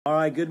All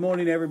right, good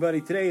morning,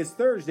 everybody. Today is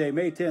Thursday,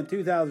 May 10th,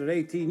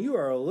 2018. You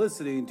are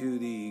listening to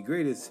the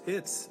greatest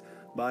hits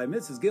by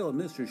Mrs. Gill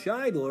and Mr.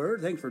 Scheidler.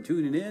 Thanks for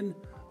tuning in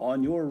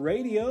on your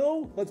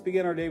radio. Let's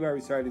begin our day by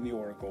reciting the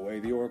Oracle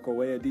Way. The Oracle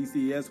Way at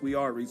DCS, we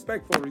are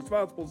respectful,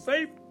 responsible,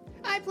 safe.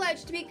 I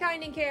pledge to be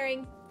kind and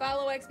caring,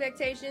 follow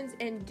expectations,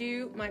 and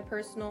do my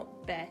personal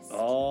best.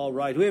 All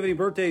right. Do we have any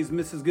birthdays,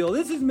 Mrs. Gill?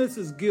 This is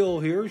Mrs. Gill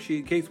here,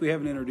 in case we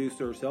haven't introduced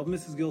herself.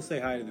 Mrs. Gill, say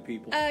hi to the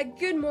people.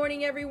 Good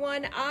morning,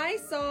 everyone. I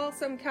saw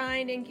some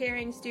kind and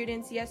caring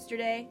students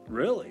yesterday.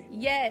 Really?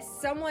 Yes.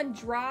 Someone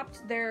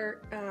dropped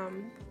their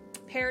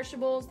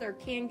perishables, their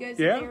canned goods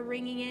that they were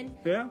bringing in.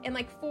 Yeah. And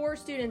like 4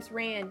 students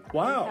ran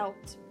and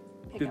helped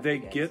pick Did up they the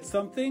goods. get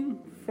something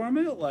from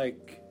it?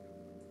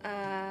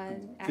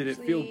 Did it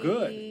feel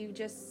good?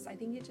 I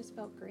think it just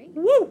felt great.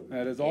 Woo!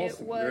 That is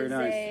awesome. It was very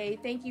nice. a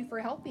thank you for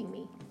helping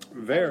me.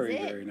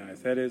 Very nice.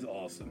 That is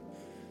awesome.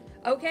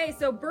 Okay,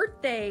 so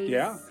birthdays.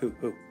 Yeah?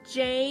 Who?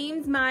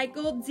 James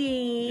Michael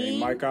Dean. Hey,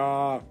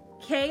 Micah.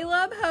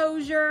 Caleb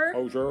Hosier.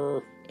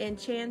 Hosier. And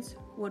Chance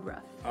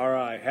Woodruff. All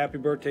right. Happy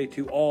birthday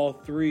to all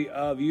 3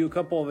 of you. A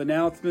couple of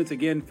announcements.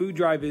 Again, food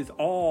drive is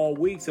all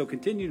week, so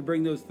continue to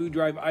bring those food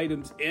drive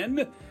items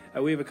in.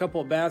 We have a couple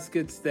of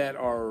baskets that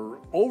are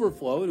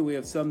overflowed, and we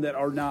have some that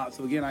are not.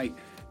 So again, I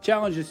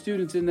challenge the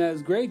students in that.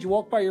 It's great. You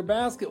walk by your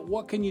basket.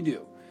 What can you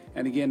do?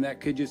 And again,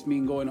 that could just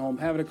mean going home,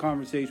 having a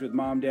conversation with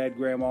mom, dad,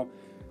 grandma.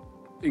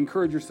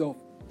 Encourage yourself,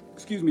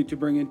 to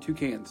bring in 2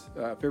 cans.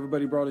 If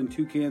everybody brought in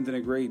 2 cans in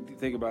a grade,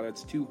 think about it,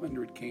 it's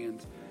 200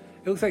 cans.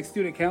 It looks like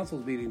student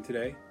council's meeting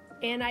today.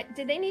 And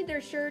did they need their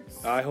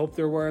shirts? I hope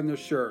they're wearing their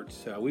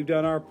shirts. We've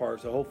done our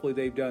part, so hopefully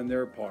they've done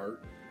their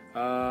part.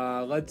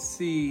 Let's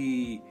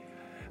see.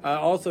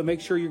 Also,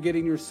 make sure you're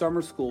getting your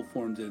summer school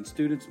forms in.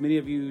 Students,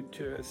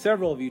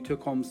 several of you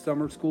took home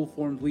summer school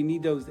forms. We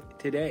need those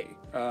today.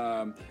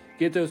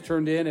 Get those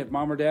turned in. If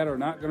mom or dad are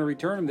not going to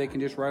return them, they can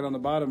just write on the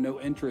bottom,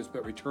 no interest,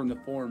 but return the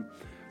form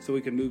so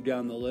we can move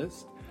down the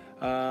list.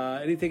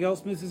 Anything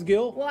else, Mrs.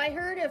 Gill? Well, I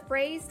heard a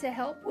phrase to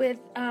help with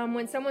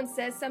when someone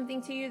says something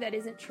to you that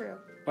isn't true.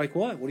 Like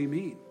what? What do you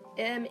mean?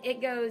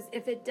 It goes,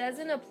 if it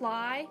doesn't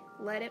apply,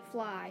 let it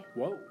fly.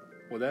 Whoa.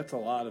 Well, that's a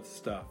lot of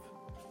stuff.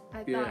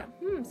 I thought,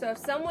 so if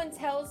someone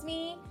tells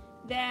me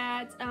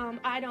that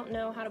I don't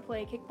know how to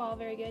play kickball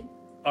very good.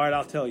 All right,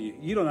 I'll tell you.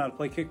 You don't know how to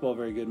play kickball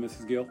very good,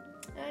 Mrs. Gill.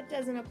 That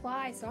doesn't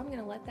apply, so I'm going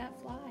to let that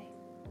fly.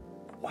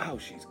 Wow,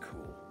 she's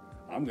cool.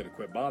 I'm going to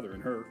quit bothering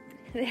her.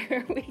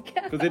 There we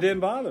go. Because it didn't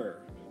bother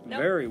her. Nope.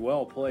 Very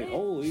well played.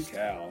 Holy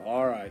cow.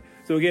 All right.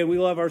 So, again, we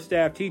love our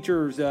staff,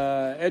 teachers,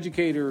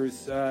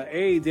 educators,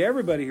 aides,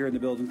 everybody here in the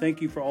building.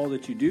 Thank you for all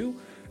that you do.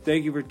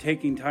 Thank you for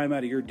taking time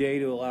out of your day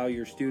to allow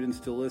your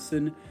students to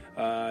listen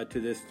to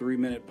this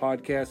 3-minute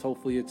podcast.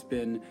 Hopefully it's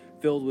been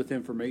filled with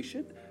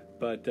information.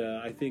 But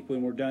I think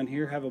when we're done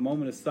here, have a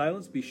moment of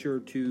silence. Be sure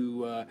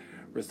to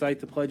recite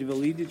the Pledge of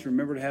Allegiance.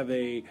 Remember to have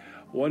a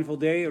wonderful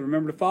day. And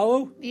remember to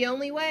follow the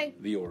only way.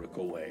 The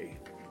Oracle Way.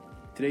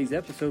 Today's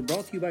episode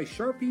brought to you by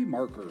Sharpie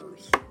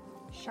Markers.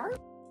 Sharp?